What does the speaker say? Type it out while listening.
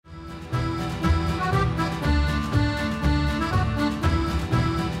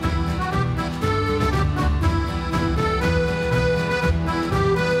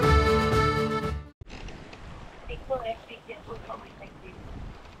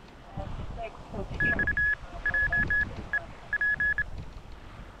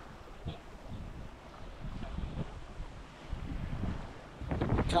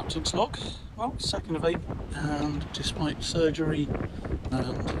captain's log. Well, 2nd of April, and despite surgery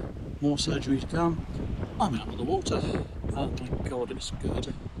and more surgery to come, I'm out of the water. Oh my god, it's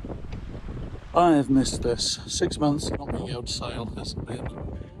good. I have missed this. 6 months not being able to sail has been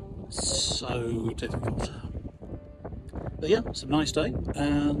so difficult. But yeah, it's a nice day,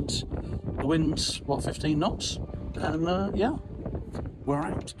 and the wind's, what, 15 knots? And yeah, we're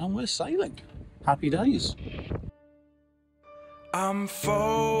out and we're sailing. Happy days. I'm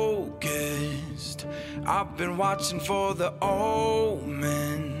focused. I've been watching for the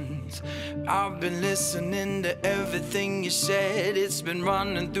omens. I've been listening to everything you said. It's been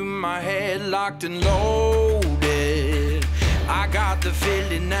running through my head, locked and loaded. I got the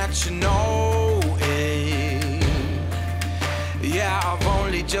feeling that you know it. Yeah, I've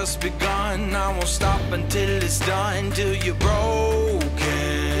only just begun. I won't stop until it's done, till you're broken.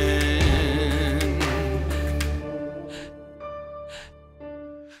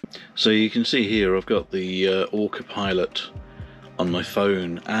 So you can see here I've got the Orca Pilot on my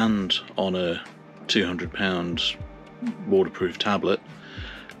phone and on a £200 waterproof tablet,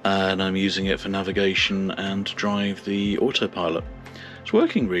 and I'm using it for navigation and to drive the autopilot. It's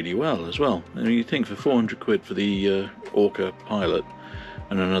working really well as well. And you think for 400 quid for the Orca Pilot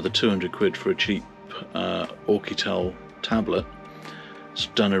and another 200 quid for a cheap Orquitel tablet,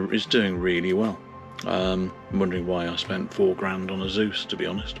 it's doing really well. I'm wondering why I spent £4 on a Zeus, to be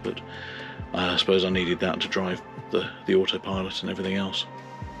honest, but I suppose I needed that to drive the autopilot and everything else.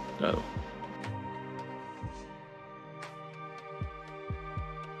 Oh.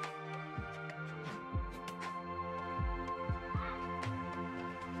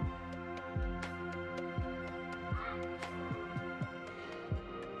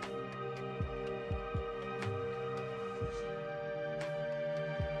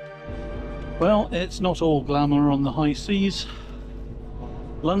 Well, it's not all glamour on the high seas.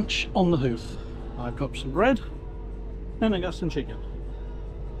 Lunch on the hoof. I've got some bread and I got some chicken.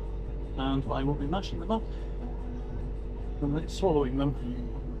 And I will be mashing them up and then swallowing them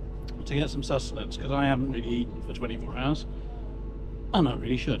to get some sustenance, because I haven't really eaten for 24 hours and I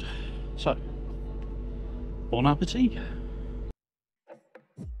really should. So, bon appetit.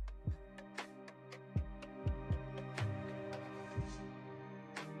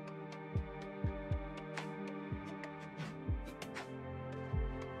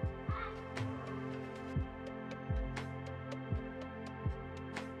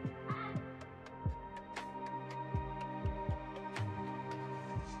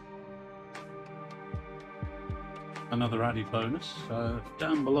 Another added bonus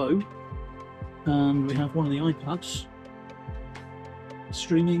down below, and we have one of the iPads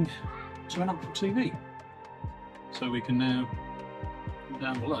streaming to an Apple TV, so we can now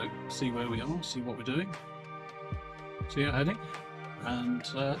down below see where we are, see what we're doing, see our heading, and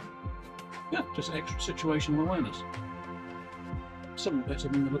yeah, just extra situational awareness. Something better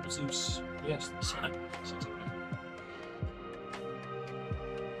than the little Zeus. Yes, that's right.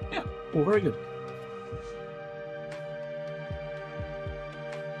 Yeah, all very good.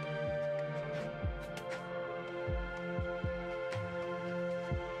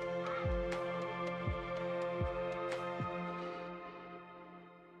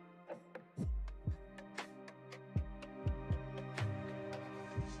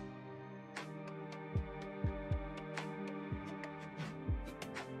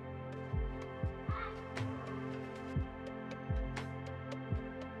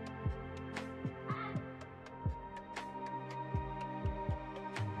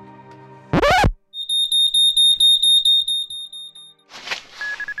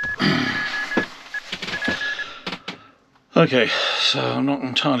 Okay, so I'm not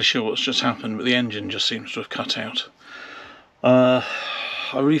entirely sure what's just happened, but the engine just seems to have cut out. I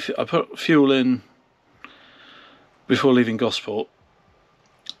put fuel in before leaving Gosport,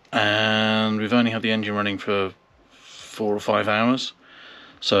 and we've only had the engine running for 4 or 5 hours,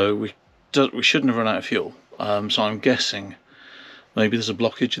 so we shouldn't have run out of fuel. So I'm guessing maybe there's a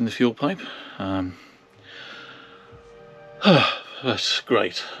blockage in the fuel pipe. That's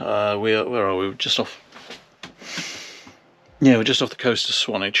great. Where are we? We're just off. Yeah, we're just off the coast of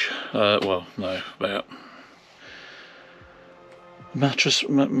Swanage. Well, no, about Worship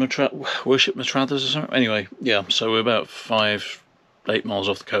Matrathers or something. Anyway, yeah, so we're about 5-8 miles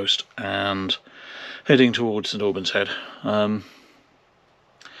off the coast and heading towards St Albans Head.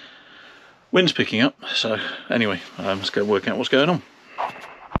 Wind's picking up, so anyway, let's go work out what's going on.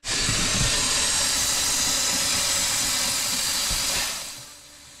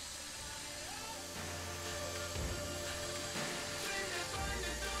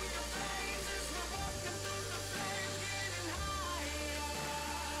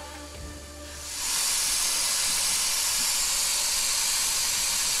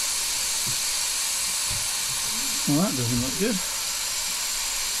 Well, that doesn't look good.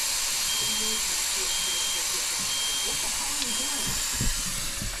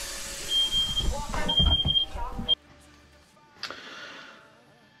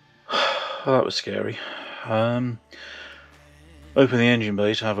 Well, that was scary. Opened the engine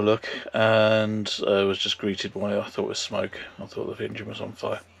bay to have a look, and was just greeted by, I thought it was smoke. I thought the engine was on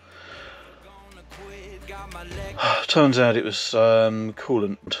fire. Turns out it was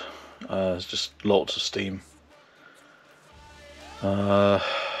coolant. It's just lots of steam.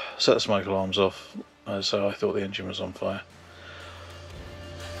 Set the smoke alarms off, so I thought the engine was on fire.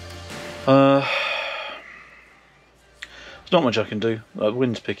 There's not much I can do. The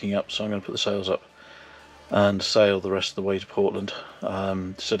wind's picking up, so I'm going to put the sails up and sail the rest of the way to Portland.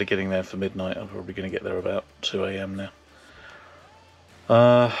 Instead of getting there for midnight, I'm probably going to get there about 2 AM now.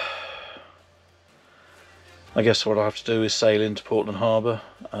 I guess what I'll have to do is sail into Portland Harbour,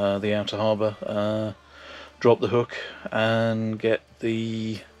 the outer harbour, drop the hook and get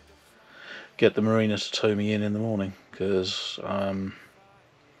the marina to tow me in the morning, because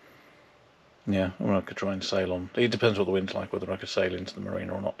yeah, I could try and sail on. It depends what the wind's like, whether I could sail into the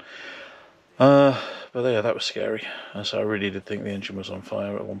marina or not. But yeah, that was scary. So I really did think the engine was on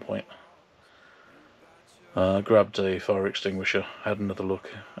fire at one point. Grabbed a fire extinguisher, had another look,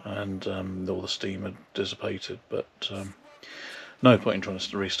 and all the steam had dissipated, but no point in trying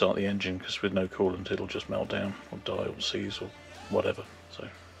to restart the engine, because with no coolant it'll just melt down or die or seize or whatever. So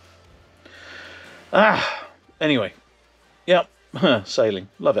anyway, yeah. Sailing,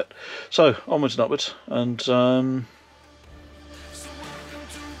 love it. So onwards and upwards, and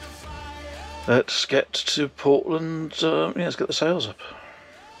let's get to Portland. Yeah, let's get the sails up.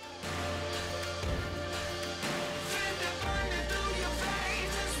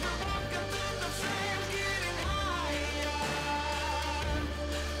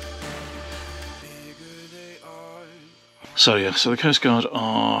 So yeah, so the Coast Guard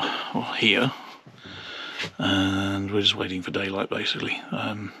are here, and we're just waiting for daylight basically.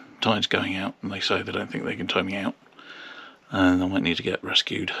 Tide's going out, and they say they don't think they can tow me out, and I might need to get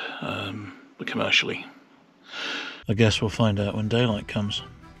rescued, but commercially. I guess we'll find out when daylight comes.